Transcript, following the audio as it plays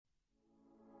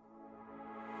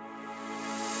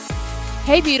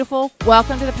Hey, beautiful.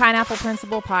 Welcome to the Pineapple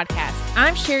Principle Podcast.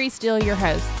 I'm Sherry Steele, your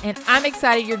host, and I'm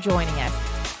excited you're joining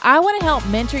us. I want to help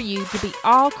mentor you to be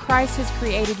all Christ has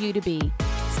created you to be,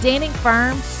 standing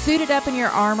firm, suited up in your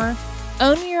armor,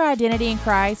 owning your identity in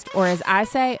Christ, or as I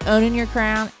say, owning your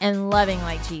crown and loving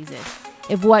like Jesus.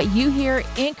 If what you hear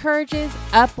encourages,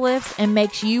 uplifts, and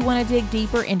makes you want to dig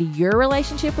deeper into your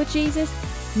relationship with Jesus,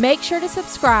 make sure to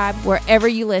subscribe wherever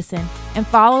you listen and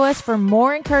follow us for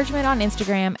more encouragement on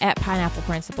Instagram at Pineapple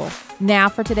Principle. Now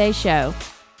for today's show.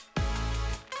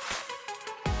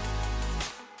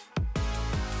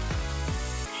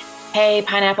 Hey,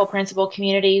 Pineapple Principle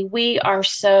community, we are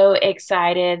so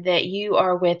excited that you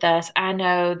are with us. I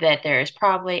know that there is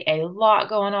probably a lot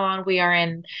going on. We are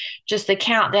in just the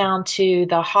countdown to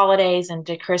the holidays, and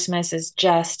to Christmas is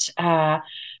just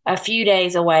a few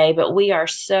days away, but we are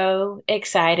so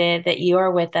excited that you are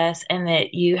with us and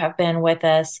that you have been with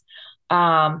us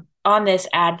on this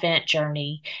Advent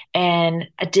journey and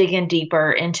digging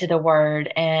deeper into the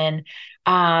Word and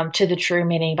to the true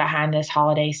meaning behind this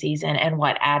holiday season and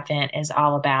what Advent is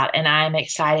all about. And I'm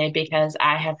excited because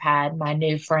I have had my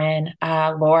new friend,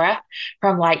 Laura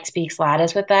from Light Speaks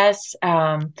Loudest with us.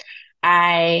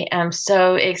 I am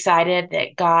so excited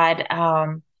that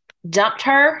God dumped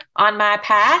her on my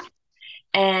path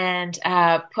and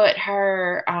put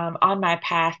her on my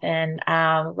path and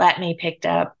let me pick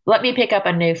up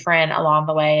a new friend along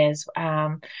the way as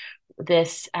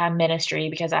this ministry,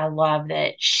 because I love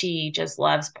that she just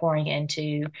loves pouring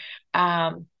into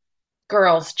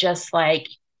girls just like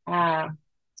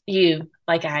you,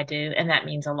 like I do, and that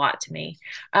means a lot to me.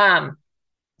 So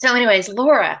anyways,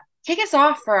 Laura, kick us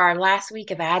off for our last week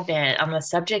of Advent on the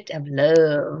subject of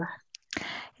love.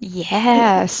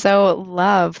 Yeah, so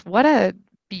love. What a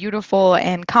beautiful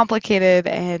and complicated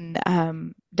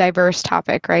and diverse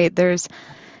topic, right? There's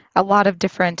a lot of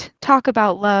different talk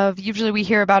about love. Usually we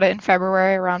hear about it in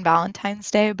February around Valentine's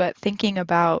Day, but thinking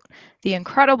about the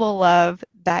incredible love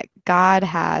that God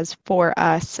has for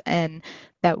us and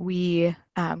that we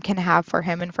can have for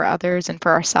Him and for others and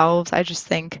for ourselves, I just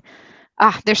think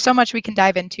there's so much we can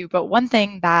dive into. But one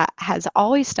thing that has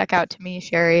always stuck out to me,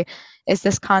 Sherry, is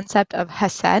this concept of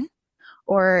Hesed,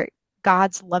 or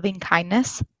God's loving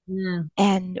kindness. Mm.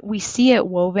 And we see it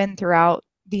woven throughout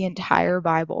the entire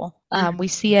Bible. We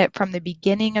see it from the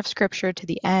beginning of Scripture to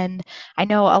the end. I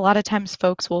know a lot of times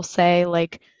folks will say,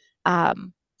 like,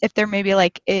 if they're maybe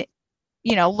like it,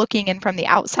 looking in from the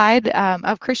outside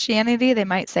of Christianity, they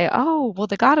might say, oh, well,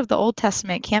 the God of the Old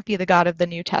Testament can't be the God of the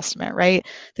New Testament, right?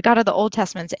 The God of the Old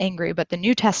Testament's angry, but the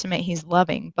New Testament, He's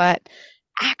loving. But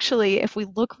actually, if we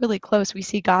look really close, we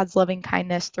see God's loving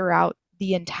kindness throughout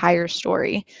the entire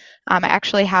story. I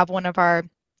actually have one of our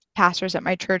pastors at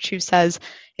my church who says,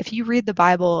 if you read the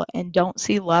Bible and don't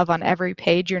see love on every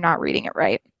page, you're not reading it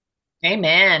right.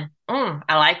 Amen.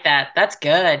 I like that. That's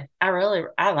good.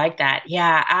 I like that.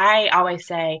 Yeah, I always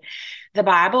say the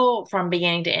Bible from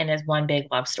beginning to end is one big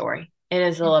love story. It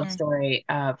is a love Mm-hmm. story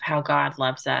of how God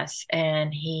loves us,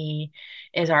 and He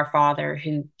is our Father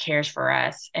who cares for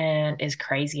us and is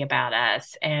crazy about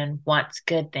us and wants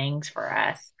good things for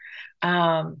us.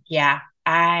 Yeah,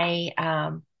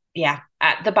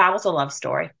 the Bible's a love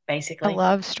story, A basically.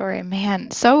 love story,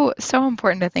 man, so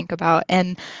important to think about.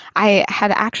 And I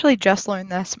had actually just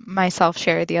learned this myself,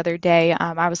 Sherry, the other day.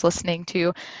 I was listening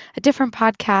to a different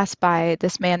podcast by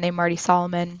this man named Marty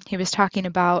Solomon. He was talking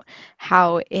about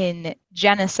how in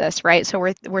Genesis, right?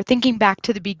 So we're thinking back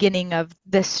to the beginning of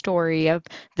this story, of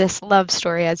this love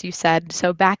story, as you said.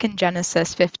 So back in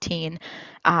Genesis 15.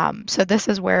 So this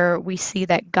is where we see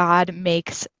that God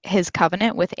makes His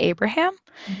covenant with Abraham.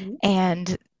 Mhm.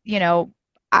 And, you know,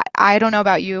 I don't know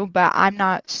about you, but I'm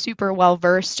not super well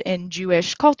versed in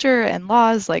Jewish culture and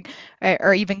laws, like,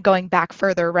 or even going back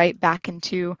further, right back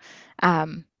into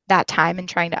that time and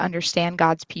trying to understand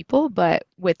God's people. But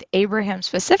with Abraham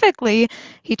specifically,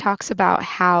 he talks about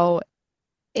how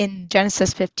in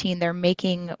Genesis 15, they're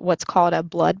making what's called a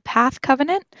blood path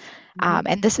covenant. Mhm.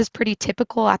 And this is pretty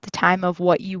typical at the time of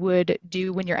what you would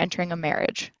do when you're entering a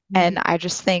marriage. Mhm. And I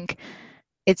just think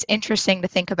it's interesting to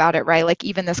think about it, right? Like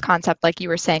even this concept, like you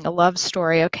were saying, a love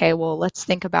story. Okay, well, let's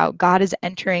think about God is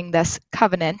entering this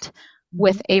covenant Mhm.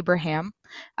 with Abraham.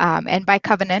 And by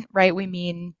covenant, right, we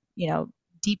mean,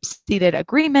 deep-seated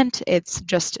agreement. It's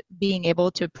just being able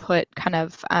to put kind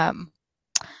of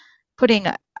putting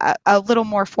a little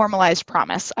more formalized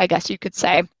promise, I guess you could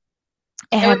say.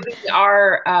 It would And be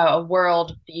our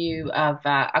world view of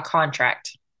a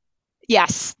contract.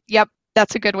 yes, yep,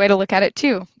 that's a good way to look at it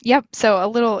too. Yep. So a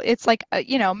little, it's like,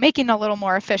 making a little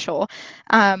more official.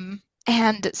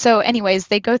 And so, anyways,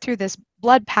 they go through this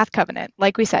blood path covenant,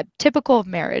 like we said, typical of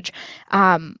marriage.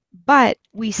 But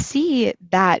we see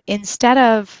that instead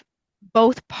of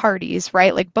both parties,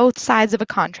 right, like both sides of a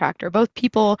contract or both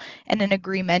people in an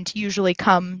agreement usually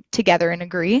come together and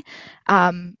agree,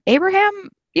 Abraham,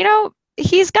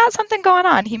 he's got something going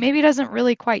on. He maybe doesn't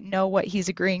really quite know what he's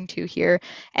agreeing to here.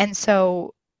 And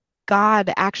so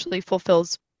God actually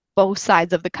fulfills both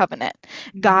sides of the covenant.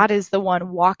 Mhm. God is the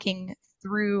one walking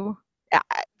through.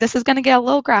 This is going to get a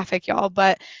little graphic, y'all,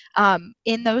 but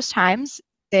in those times,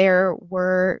 there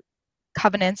were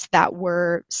covenants that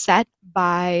were set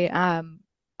by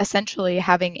essentially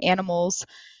having animals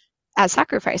as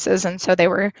sacrifices. And so they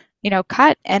were,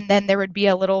 cut, and then there would be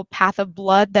a little path of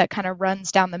blood that kind of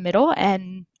runs down the middle.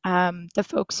 And the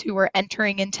folks who were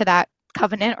entering into that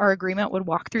covenant or agreement would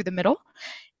walk through the middle.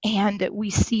 And we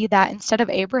see that instead of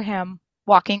Abraham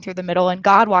walking through the middle and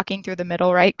God walking through the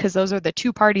middle, right? Because those are the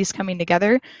two parties coming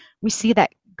together, we see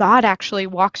that God actually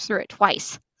walks through it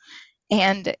twice.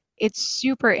 And it's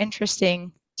super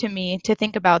interesting to me to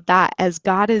think about that as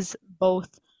God is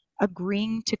both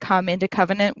agreeing to come into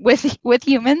covenant with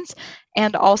humans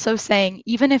and also saying,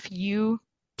 even if you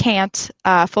can't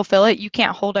fulfill it, you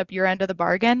can't hold up your end of the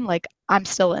bargain, like I'm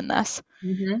still in this.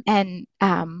 Mhm.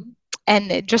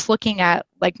 And just looking at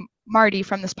like Marty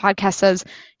from this podcast says,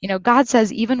 God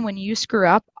says, even when you screw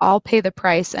up, I'll pay the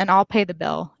price and I'll pay the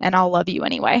bill and I'll love you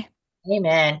anyway.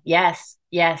 Amen. Yes,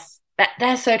 yes.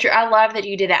 That's so true. I love that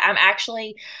you did that. I'm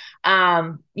actually,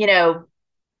 you know,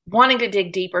 wanting to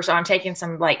dig deeper. So I'm taking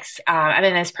some I'm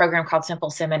in this program called Simple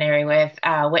Seminary with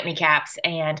Whitney Capps,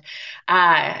 and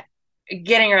uh,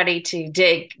 getting ready to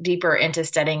dig deeper into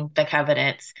studying the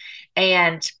covenants.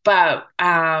 But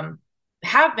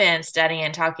have been studying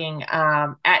and talking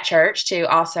at church too,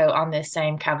 also on this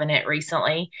same covenant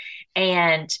recently.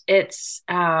 And it's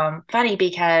funny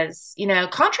because,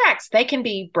 contracts, they can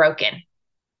be broken.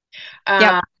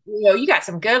 Yep. You got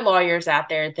some good lawyers out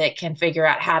there that can figure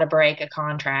out how to break a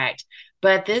contract.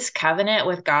 But this covenant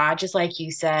with God, just like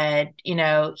you said,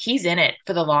 He's in it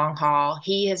for the long haul.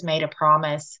 He has made a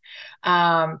promise.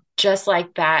 Just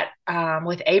like that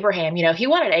with Abraham, He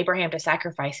wanted Abraham to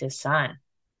sacrifice his son.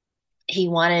 He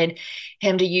wanted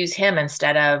him to use him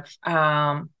instead of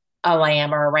a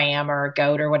lamb or a ram or a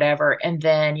goat or whatever. And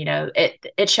then,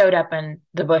 it showed up in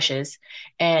the bushes,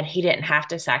 and he didn't have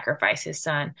to sacrifice his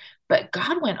son. But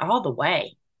God went all the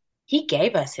way. He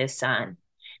gave us his son.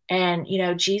 And,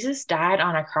 Jesus died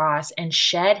on a cross and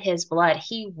shed his blood.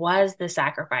 He was the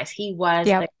sacrifice. He was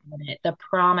Yep. the covenant, the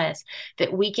promise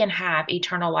that we can have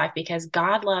eternal life because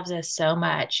God loves us so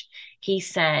much. He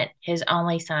sent his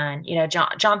only son.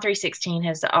 John 3:16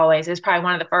 has always is probably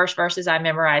one of the first verses I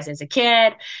memorized as a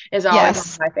kid, is always one of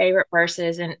Yes. my favorite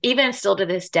verses. And even still to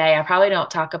this day, I probably don't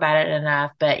talk about it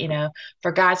enough, but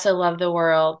for God so loved the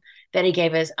world that he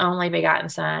gave his only begotten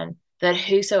son, that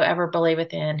whosoever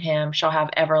believeth in him shall have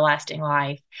everlasting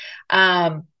life.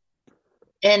 Um,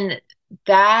 and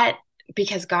that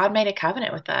because God made a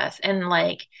covenant with us, and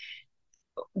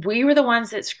we were the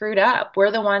ones that screwed up.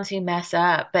 We're the ones who mess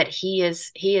up, but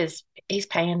he's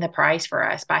paying the price for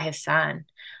us by his son.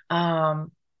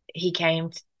 Um, he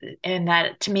came, and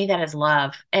that to me, that is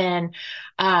love. And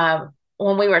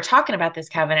when we were talking about this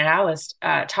covenant, I was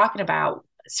talking about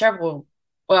several,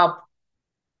 well,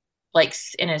 like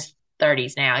in his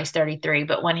 30s now. He's 33,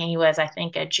 but when he was, I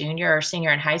think, a junior or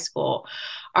senior in high school,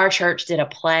 our church did a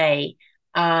play.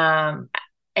 Um,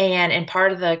 and in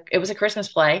part of it was a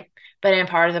Christmas play, but in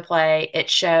part of the play, it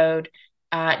showed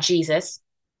Jesus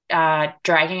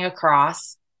dragging a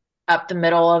cross up the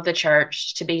middle of the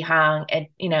church to be hung, and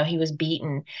he was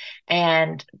beaten.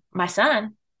 And my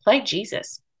son played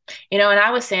Jesus. And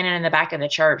I was standing in the back of the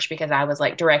church because I was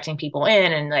like directing people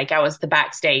in, and like I was the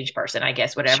backstage person, I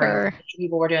guess, whatever. Sure.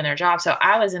 People were doing their job. So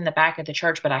I was in the back of the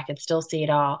church, but I could still see it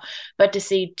all. But to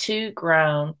see two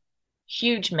grown,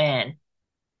 huge men,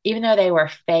 even though they were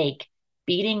fake,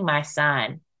 beating my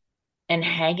son and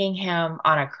hanging him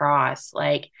on a cross,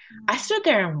 like I stood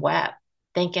there and wept,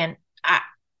 thinking, I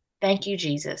thank you,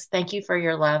 Jesus. Thank you for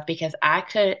your love, because I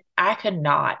could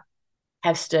not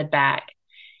have stood back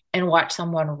and watch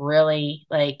someone really,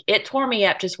 like, it tore me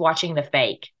up just watching the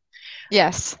fake.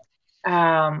 Yes.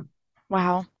 Um,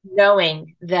 Wow.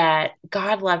 Knowing that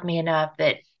God loved me enough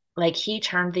that like he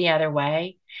turned the other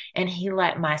way, and he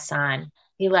let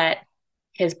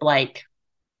his Blake,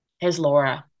 his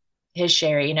Laura, his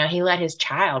Sherry, he let his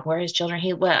child, we're his children,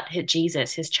 he let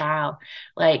Jesus, his child,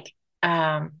 like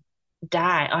um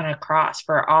die on a cross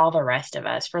for all the rest of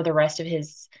us, for the rest of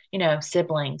his,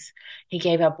 siblings. He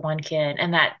gave up one kid,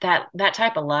 and that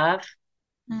type of love.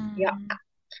 Yeah. Mm.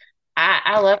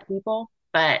 I love people,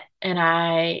 but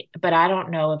I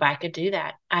don't know if I could do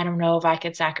that. I don't know if I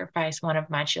could sacrifice one of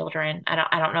my children. I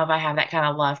don't know if I have that kind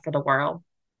of love for the world.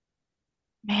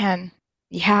 Man,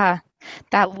 yeah,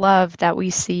 that love that we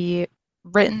see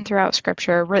written throughout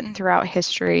scripture, written throughout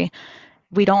history,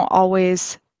 we don't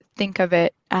always think of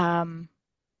it.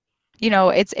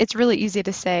 It's really easy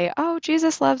to say, "Oh,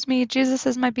 Jesus loves me. Jesus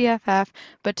is my BFF,"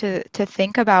 but to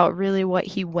think about really what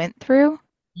he went through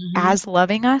Hmm. as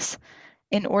loving us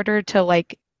in order to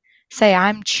like say,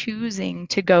 I'm choosing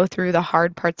to go through the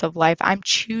hard parts of life. I'm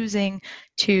choosing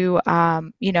to,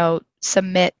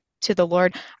 submit to the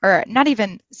Lord, or not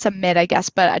even submit, I guess,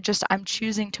 but I'm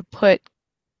choosing to put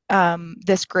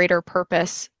this greater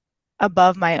purpose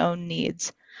above my own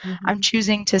needs. I'm Hmm.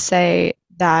 choosing to say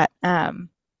that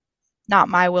not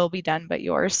my will be done, but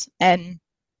yours. And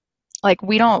like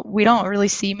we don't really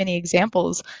see many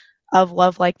examples of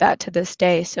love like that to this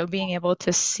day. So being able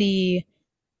to see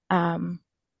um,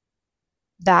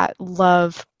 that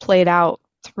love played out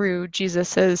through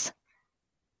Jesus's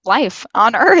life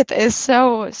on earth is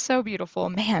so beautiful,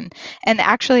 man. And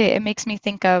actually it makes me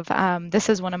think of this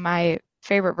is one of my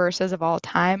favorite verses of all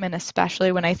time, and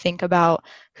especially when I think about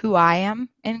who I am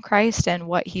in Christ and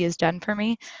what he has done for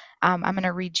me. I'm going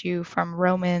to read you from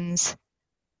Romans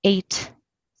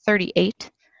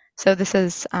 8:38. So this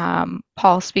is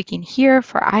Paul speaking here.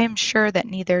 For I am sure that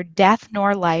neither death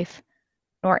nor life,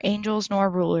 nor angels, nor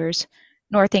rulers,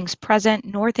 nor things present,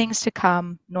 nor things to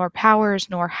come, nor powers,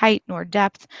 nor height, nor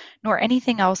depth, nor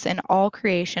anything else in all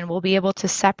creation will be able to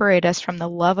separate us from the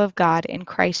love of God in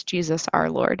Christ Jesus our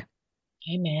Lord.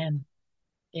 Amen.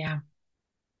 Yeah.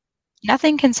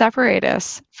 Nothing can separate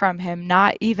us from him,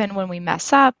 not even when we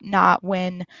mess up, not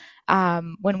when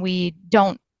we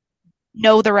don't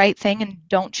know the right thing and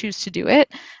don't choose to do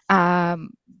it.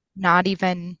 Not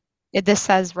even this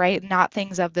says, right, not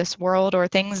things of this world or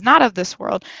things not of this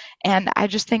world. And I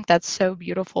just think that's so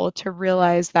beautiful to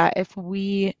realize that if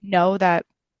we know that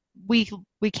we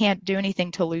we can't do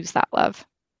anything to lose that love,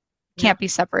 No, can't be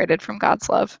separated from God's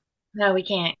love. no, we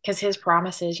can't because his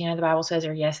promises, the Bible says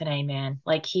are yes and amen.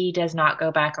 Like he does not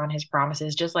go back on his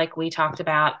promises, just like we talked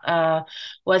about.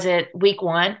 Was it week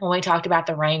one when we talked about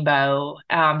the rainbow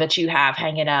that you have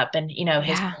hanging up and his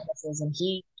Yeah. promises, and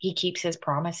he keeps his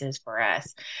promises for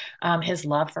us. His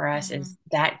love for us Mm. is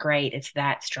that great. It's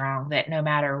that strong that no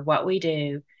matter what we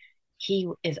do, he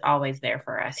is always there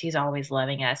for us. He's always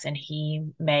loving us, and he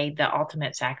made the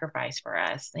ultimate sacrifice for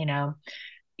us.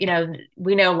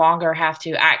 We no longer have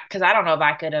to act because I don't know if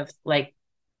I could have like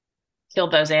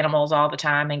killed those animals all the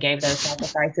time and gave those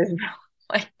sacrifices.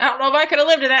 Like I don't know if I could have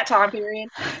lived in that time period.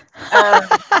 Um,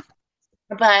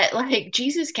 but like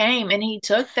Jesus came and he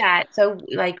took that. So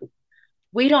like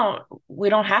we don't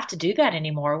have to do that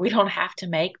anymore. We don't have to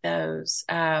make those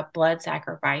blood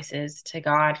sacrifices to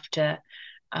God to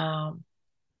um,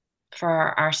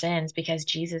 for our sins because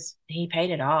Jesus he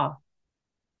paid it all.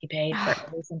 He paid for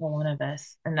every single one of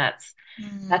us, and that's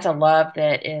Mm. a love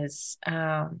that is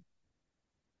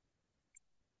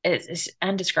it's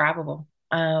undescribable.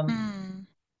 Mm.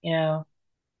 You know,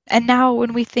 And now,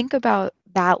 when we think about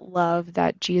that love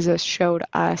that Jesus showed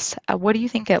us, what do you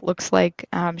think it looks like,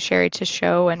 Sherry, to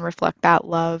show and reflect that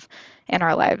love in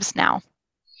our lives now?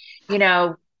 you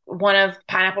know, one of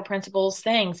Pineapple Principle's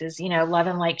things is,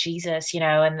 loving like Jesus,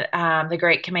 and the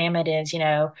great commandment is,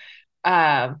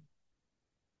 um,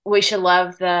 we should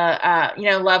love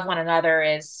love one another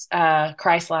as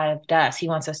Christ loved us. He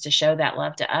wants us to show that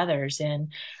love to others.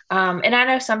 And I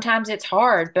know sometimes it's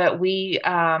hard, but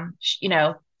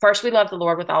first we love the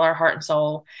Lord with all our heart and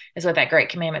soul is what that great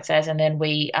commandment says. And then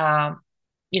we,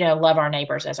 love our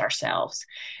neighbors as ourselves.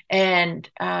 And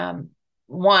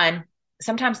one,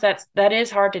 sometimes that is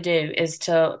hard to do is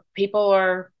to people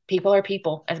are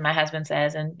people, as my husband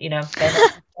says, and, they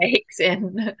make mistakes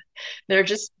and they're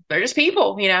just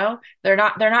people, they're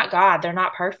not God, they're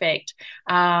not perfect.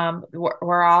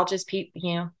 We're all just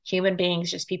people, human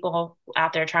beings, just people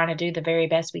out there trying to do the very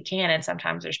best we can, and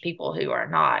sometimes there's people who are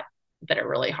not, that are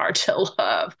really hard to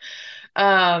love.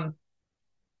 um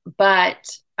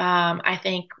but I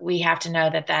think we have to know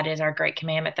that that is our great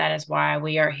commandment. That is why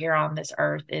we are here on this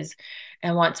earth is,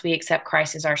 and once we accept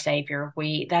Christ as our savior,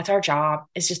 that's our job,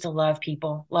 is just to love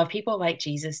people like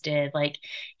Jesus did. Like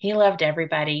he loved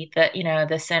everybody,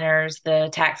 the sinners, the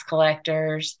tax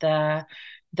collectors, the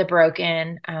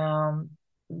broken,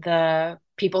 the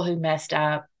people who messed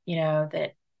up,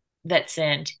 that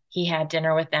sinned. He had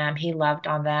dinner with them. He loved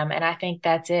on them. And I think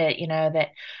that's it, that,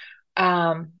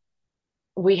 um,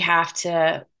 we have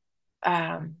to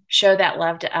show that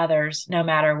love to others no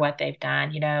matter what they've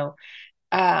done.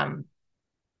 Um,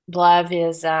 love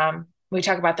is we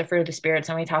talk about the fruit of the spirits,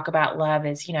 and we talk about love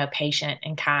is, patient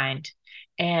and kind.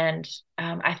 And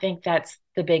I think that's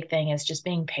the big thing, is just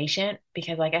being patient,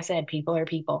 because like I said, people are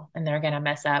people and they're going to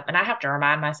mess up, and I have to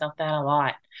remind myself that a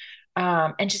lot.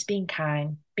 And just being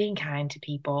kind to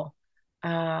people.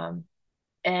 um,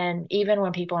 and even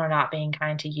when people are not being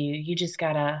kind to you, you just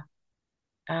gotta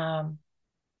um,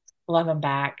 love them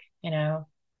back.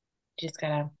 Just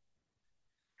gotta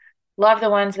love the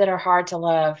ones that are hard to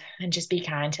love and just be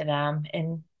kind to them.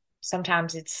 And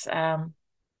sometimes it's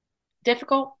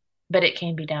difficult, but it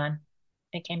can be done.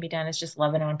 It can be done. It's just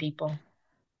loving on people.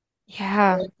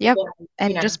 Yeah, yep. People, you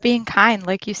And know, just being kind,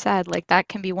 like you said, like that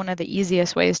can be one of the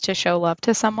easiest ways to show love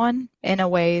to someone in a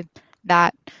way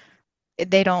that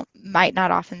they don't might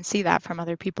not often see that from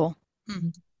other people. Hmm.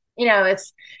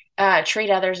 it's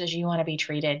treat others as you want to be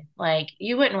treated. Like,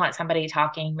 you wouldn't want somebody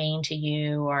talking mean to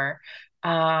you, or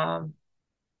um,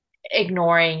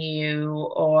 ignoring you,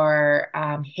 or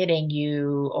hitting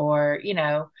you, or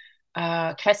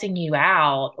cussing you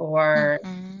out, or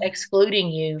Hmm. excluding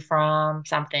you from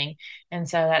something. And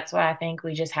so that's what I think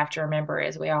we just have to remember,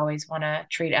 is we always want to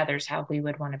treat others how we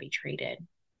would want to be treated.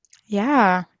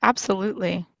 Yeah,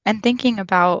 absolutely. And thinking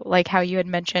about like how you had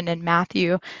mentioned in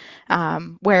Matthew,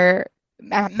 where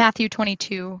Matthew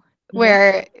 22, Hmm.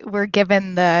 where we're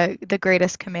given the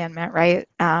greatest commandment, right?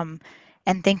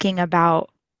 And thinking about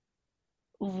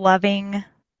loving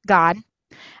God.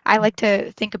 I like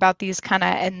to think about these kind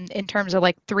of in terms of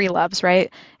like three loves,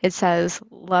 right? It says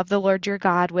love the Lord your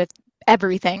God with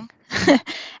everything,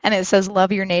 and it says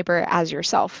love your neighbor as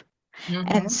yourself.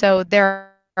 And Hmm. so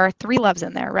there are three loves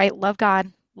in there, right? Love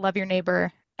God, love your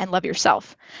neighbor, and love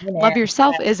yourself. Love Amen.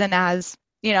 yourself isn't as,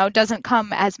 doesn't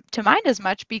come as to mind as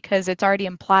much because it's already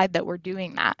implied that we're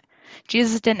doing that.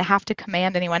 Jesus didn't have to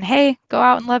command anyone, hey, go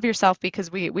out and love yourself,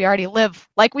 because we already live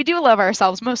like we do love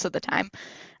ourselves most of the time.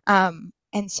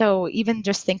 And so even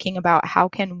just thinking about how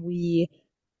can we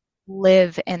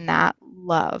live in that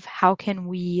love? How can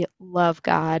we love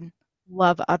God,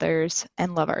 love others,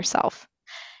 and love ourselves?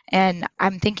 And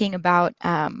I'm thinking about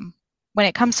when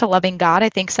it comes to loving God, I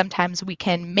think sometimes we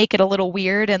can make it a little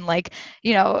weird and like,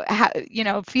 feel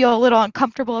a little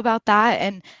uncomfortable about that.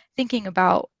 And thinking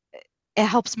about it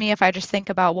helps me if I just think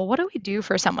about, well, what do we do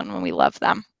for someone when we love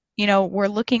them? We're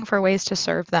looking for ways to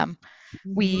serve them.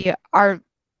 Hmm. We are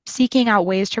seeking out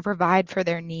ways to provide for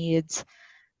their needs.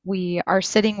 We are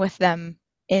sitting with them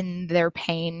in their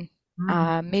pain.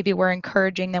 Hmm. Maybe we're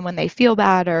encouraging them when they feel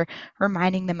bad or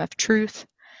reminding them of truth,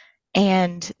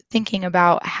 and thinking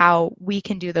about how we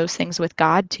can do those things with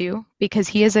God too, because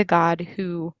He is a God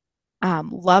who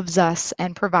loves us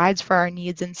and provides for our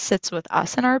needs and sits with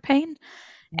us in our pain.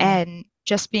 And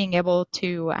just being able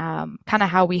to, kind of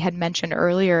how we had mentioned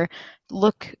earlier,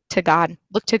 look to God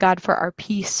for our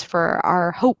peace, for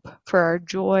our hope, for our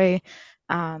joy.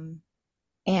 Um,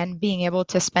 and being able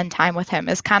to spend time with Him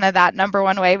is kind of that number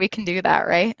one way we can do that,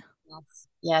 right? Yes,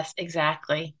 yes,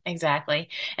 exactly, exactly.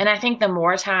 And I think the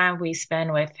more time we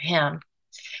spend with him,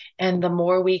 and the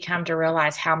more we come to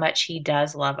realize how much he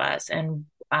does love us, and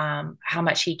how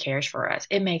much he cares for us,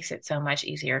 it makes it so much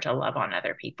easier to love on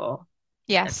other people.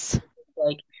 Yes.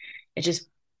 Like, it just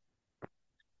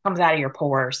comes out of your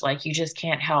pores. Like, you just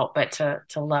can't help but to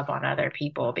love on other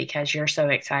people, because you're so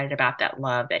excited about that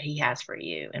love that he has for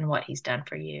you and what he's done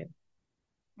for you.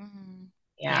 Mhm.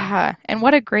 Yeah. Yeah, and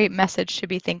what a great message to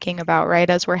be thinking about, right?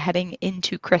 As we're heading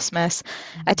into Christmas,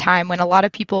 a Mhm. time when a lot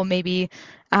of people maybe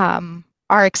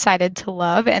are excited to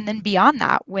love, and then beyond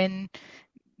that, when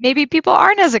maybe people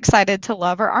aren't as excited to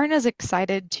love or aren't as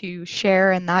excited to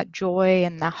share in that joy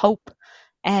and the hope,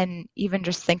 and even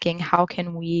just thinking, how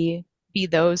can we be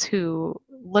those who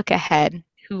look ahead,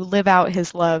 who live out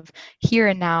His love here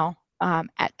and now,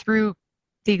 through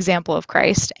the example of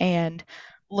Christ, and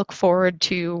look forward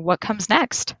to what comes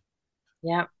next.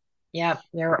 Yep. Yep.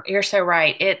 You're so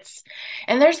right.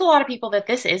 And there's a lot of people that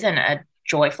this isn't a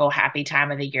joyful, happy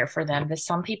time of the year for them. That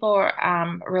some people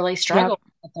really Yep. struggle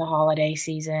with the holiday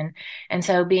season. And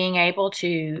so being able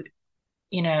to,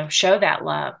 show that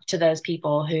love to those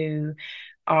people who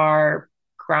are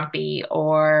grumpy,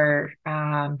 or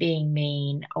being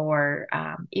mean, or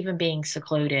even being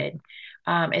secluded,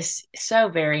 is so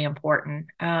very important.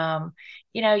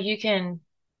 You can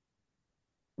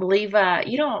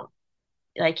you don't,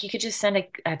 like, you could just send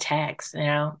a text,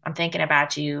 I'm thinking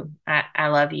about you. I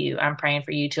love you. I'm praying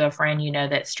for you, to a friend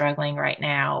that's struggling right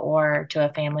now, or to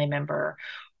a family member.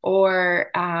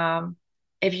 Or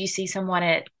if you see someone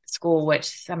at school, which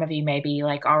some of you may be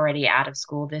like already out of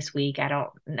school this week. I don't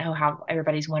know how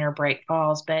everybody's winter break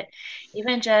falls, but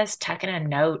even just tucking a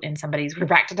note in somebody's, we're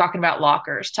back to talking about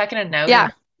lockers, tucking a note in Yeah.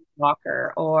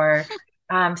 walker, or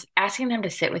asking them to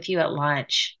sit with you at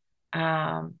lunch.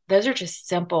 Those are just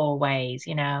simple ways,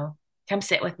 come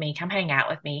sit with me, come hang out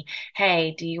with me.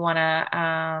 Hey, do you want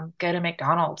to go to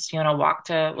McDonald's? Do you want to walk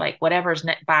to like whatever's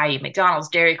by you, McDonald's,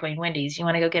 Dairy Queen, Wendy's? You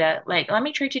want to go get let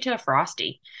me treat you to a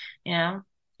Frosty, you know?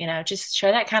 Just show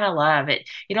that kind of love.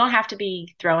 You don't have to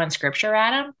be throwing scripture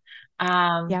at them.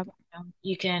 Yeah.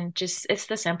 You can just, it's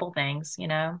the simple things,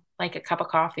 like a cup of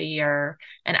coffee or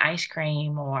an ice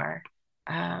cream or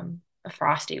a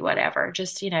frosty, whatever.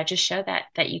 Just show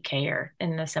that you care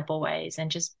in the simple ways, and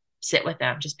just sit with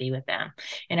them, just be with them.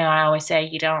 I always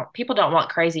say people don't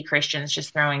want crazy Christians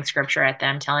just throwing scripture at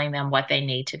them, telling them what they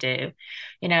need to do.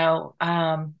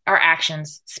 Our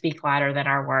actions speak louder than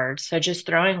our words. So just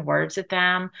throwing words at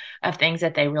them of things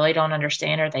that they really don't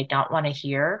understand or they don't want to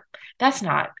hear, that's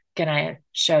not going to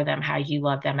show them how you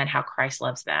love them and how Christ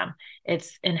loves them.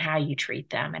 It's in how you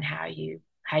treat them and how you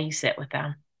sit with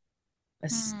them.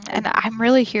 And I'm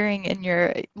really hearing in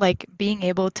your like being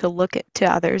able to look to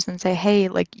others and say, hey,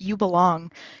 like you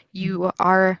belong. You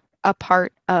are a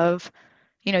part of,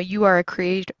 you are a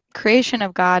creation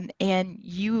of God, and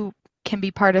you can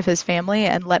be part of his family,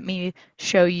 and let me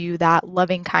show you that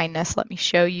loving kindness. Let me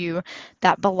show you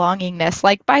that belongingness,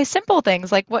 like by simple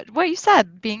things like what you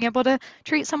said, being able to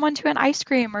treat someone to an ice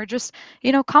cream, or just,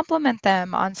 compliment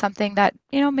them on something that,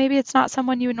 maybe it's not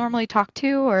someone you would normally talk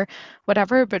to or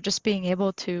whatever, but just being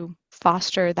able to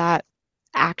foster that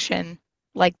action,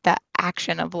 like that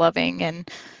action of loving,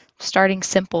 and starting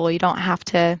simple. You don't have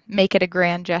to make it a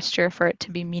grand gesture for it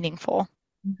to be meaningful.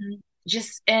 Mm-hmm.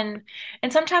 Just and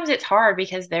sometimes it's hard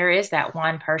because there is that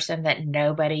one person that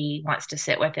nobody wants to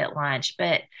sit with at lunch.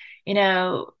 But be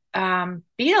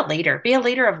a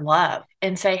leader of love,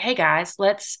 and say, hey guys,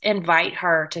 let's invite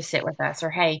her to sit with us. Or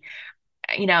hey,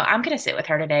 I'm going to sit with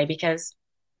her today because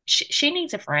she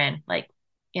needs a friend. Like,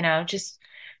 just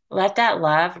let that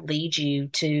love lead you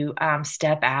to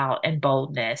step out in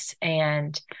boldness,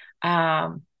 and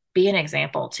be an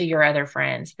example to your other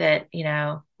friends that,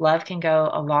 love can go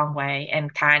a long way,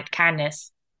 and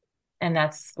kindness. And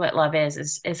that's what love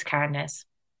is kindness.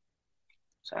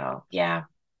 So yeah.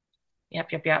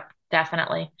 Yep.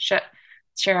 Definitely. Share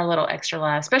a little extra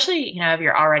love, especially, if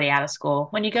you're already out of school.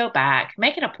 When you go back,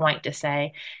 make it a point to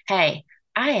say, hey,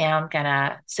 I am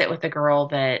gonna sit with the girl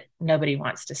that nobody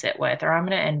wants to sit with, or I'm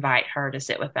gonna invite her to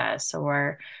sit with us,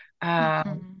 or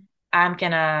I'm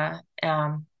gonna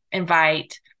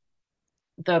invite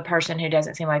the person who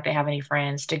doesn't seem like they have any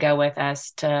friends to go with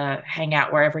us to hang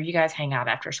out wherever you guys hang out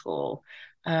after school.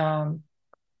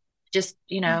 Just,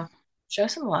 show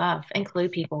some love,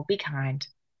 include people, be kind,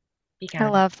 be I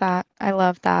kind. love that. I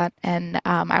love that. And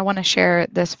I want to share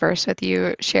this verse with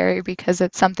you, Sherry, because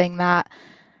it's something that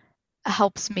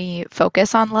helps me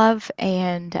focus on love,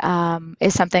 and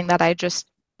is something that I just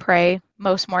pray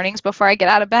most mornings before I get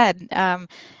out of bed.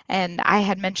 And I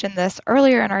had mentioned this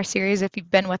earlier in our series if you've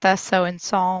been with us. So in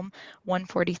Psalm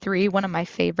 143, one of my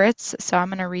favorites. So I'm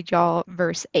going to read y'all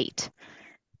verse 8.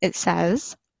 It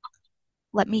says,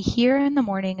 let me hear in the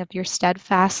morning of your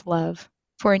steadfast love,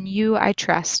 for in you I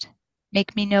trust.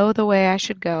 Make me know the way I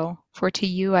should go, for to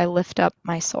you I lift up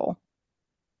my soul.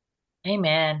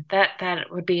 Amen.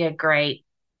 That would be a great,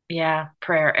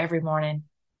 prayer every morning.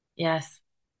 Yes,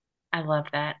 I love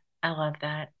that. I love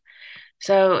that.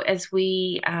 So as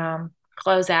we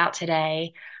close out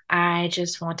today, I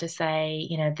just want to say,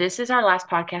 this is our last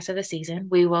podcast of the season.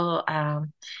 We will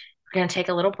we're going to take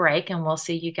a little break, and we'll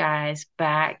see you guys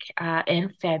back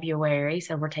in February.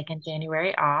 So we're taking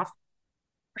January off.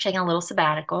 We're taking a little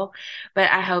sabbatical,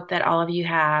 but I hope that all of you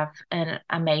have an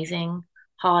amazing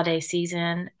holiday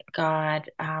season. God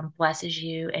blesses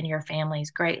you and your families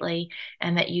greatly,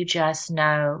 and that you just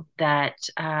know that,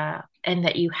 and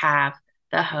that you have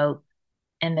the hope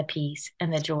and the peace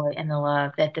and the joy and the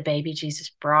love that the baby Jesus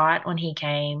brought when he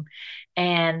came,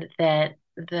 and that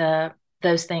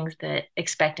those things, that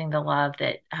expecting the love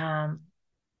that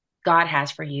God has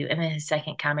for you, and then his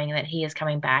second coming, that he is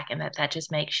coming back, and that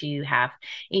just makes you have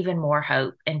even more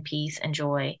hope and peace and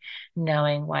joy,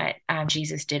 knowing what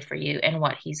Jesus did for you and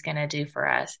what he's going to do for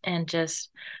us. And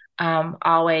just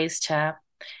always to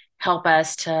help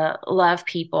us to love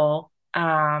people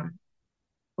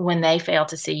when they fail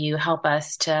to see you. Help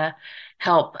us to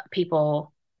help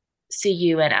people see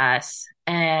you in us,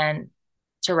 and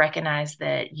to recognize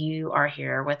that you are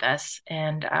here with us,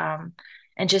 and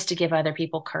just to give other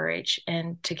people courage,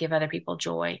 and to give other people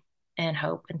joy and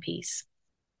hope and peace.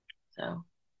 So,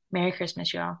 Merry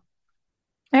Christmas, y'all.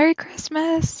 Merry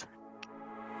Christmas.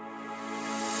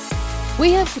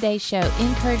 We hope today's show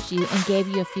encouraged you and gave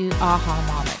you a few aha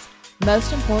moments.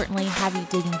 Most importantly, have you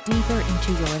digging deeper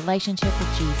into your relationship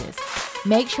with Jesus.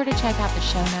 Make sure to check out the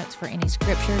show notes for any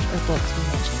scriptures or books we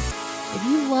mentioned. If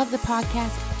you love the podcast,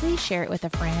 please share it with a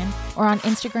friend or on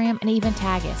Instagram and even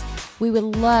tag us. We would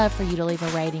love for you to leave a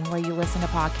rating where you listen to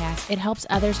podcasts. It helps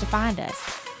others to find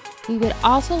us. We would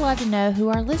also love to know who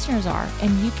our listeners are,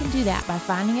 and you can do that by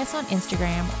finding us on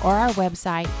Instagram or our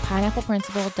website,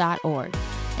 pineappleprinciple.org.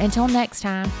 Until next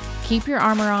time, keep your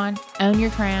armor on, own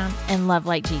your crown, and love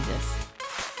like Jesus.